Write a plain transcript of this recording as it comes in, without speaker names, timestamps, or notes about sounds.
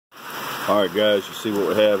Alright guys, you see what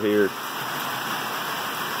we have here.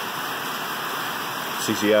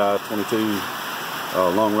 CCI 22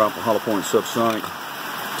 long rifle hollow point subsonic,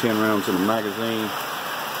 10 rounds in the magazine.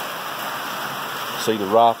 See the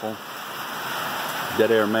rifle,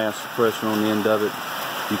 dead air mass suppression on the end of it.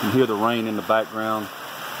 You can hear the rain in the background.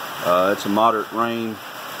 It's a moderate rain.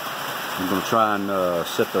 I'm going to try and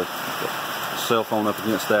set the cell phone up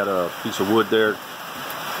against that piece of wood there,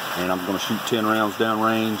 and I'm going to shoot 10 rounds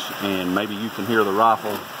downrange, and maybe you can hear the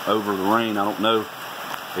rifle over the rain. I don't know.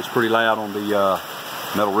 It's pretty loud on the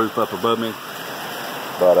metal roof up above me,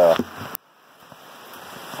 but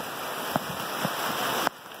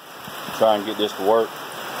try and get this to work.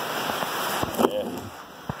 Yeah.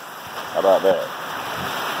 How about that?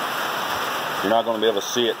 You're not going to be able to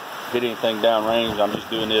see it hit anything downrange. I'm just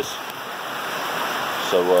doing this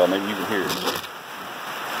so maybe you can hear it.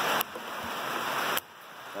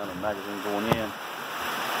 Now the magazine going in.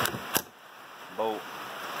 Bolt.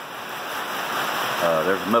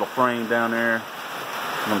 There's a metal frame down there.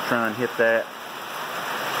 I'm going to try and hit that.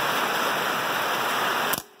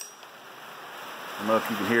 I don't know if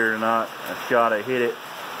you can hear it or not. A shot, I hit it.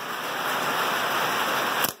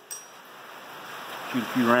 Shoot a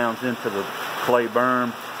few rounds into the clay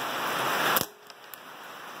berm.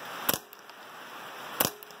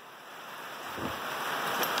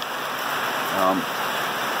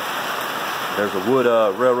 There's a wood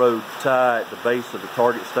railroad tie at the base of the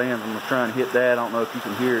target stands. I'm going to try and hit that. I don't know if you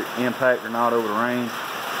can hear it impact or not over the rain.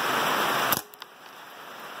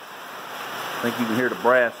 I think you can hear the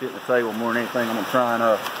brass hitting the table more than anything. I'm going to try and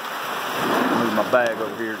move my bag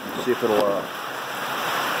over here and see if it'll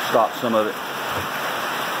stop some of it.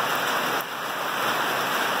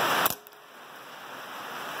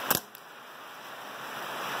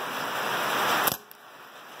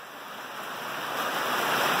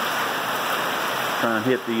 Try and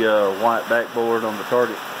hit the white backboard on the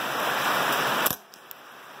target.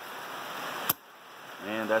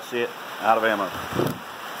 And that's it. Out of ammo.